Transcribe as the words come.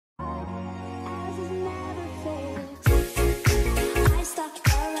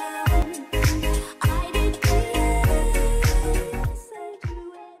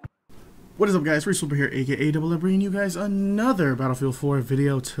What is up, guys? Reeseoper here, aka Double, bringing you guys another Battlefield 4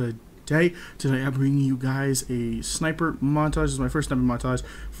 video today. Today I'm bringing you guys a sniper montage. This is my first sniper montage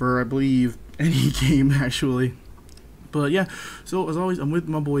for, I believe, any game, actually. But yeah, so as always, I'm with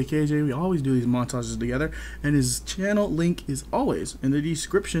my boy KJ. We always do these montages together, and his channel link is always in the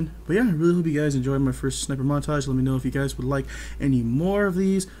description. But yeah, I really hope you guys enjoyed my first sniper montage. Let me know if you guys would like any more of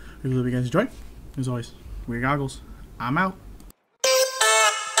these. I really hope you guys enjoy. As always, wear goggles. I'm out.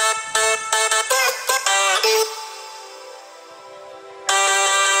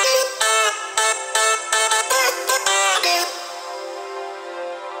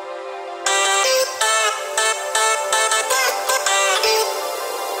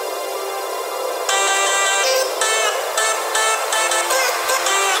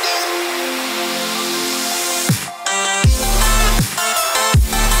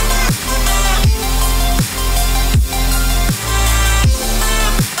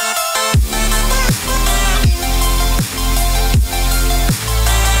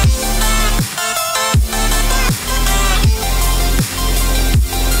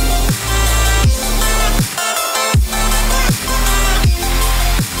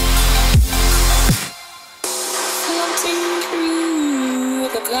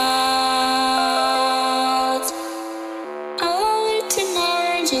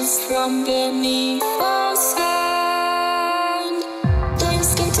 From beneath the sand, the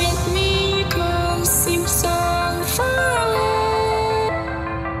distant miracles seem so far away.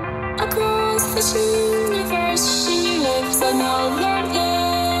 Across this universe, she lives another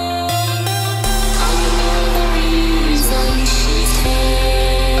day. I know the reason she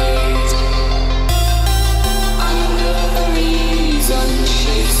stays. I know the reason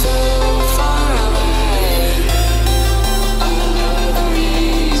she's so far away.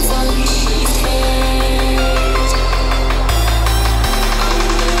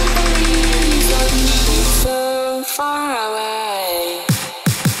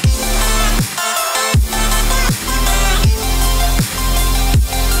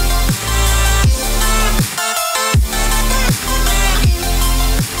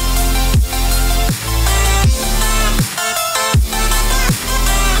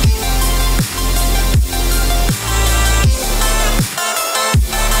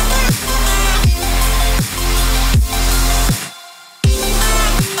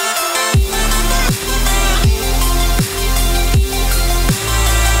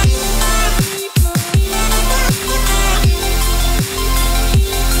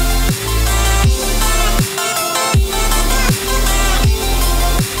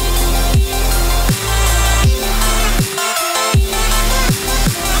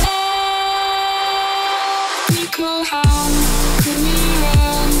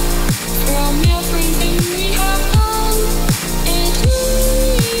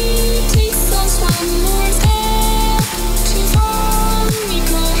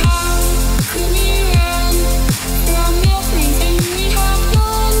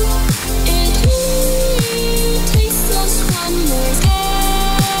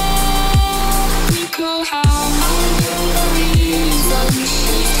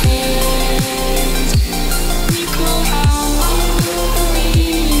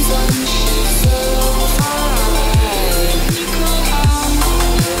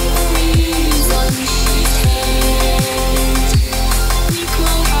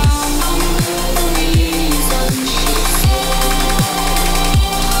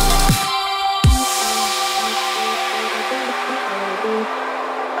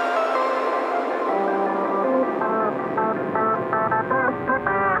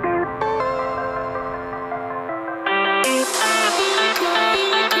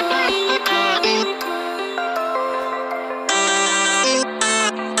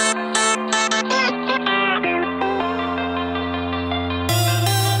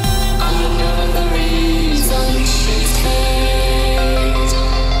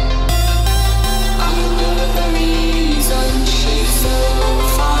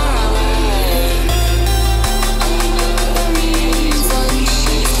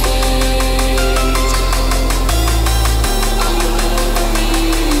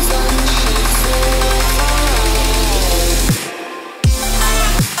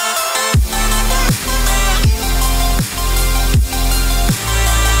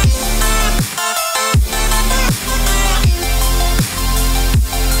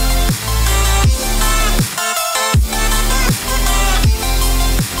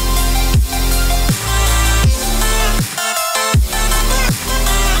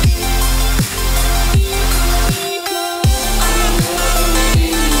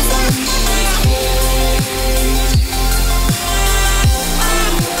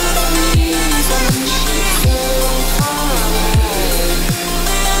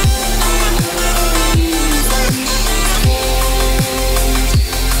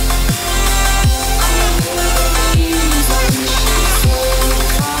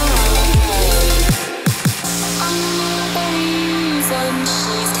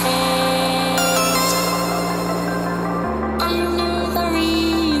 she's dead. I know the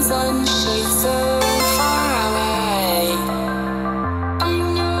reason she's so far away. I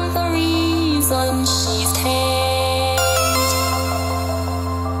know the reason she's dead.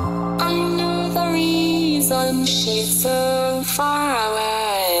 I know the reason she's so far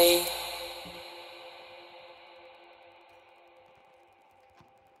away.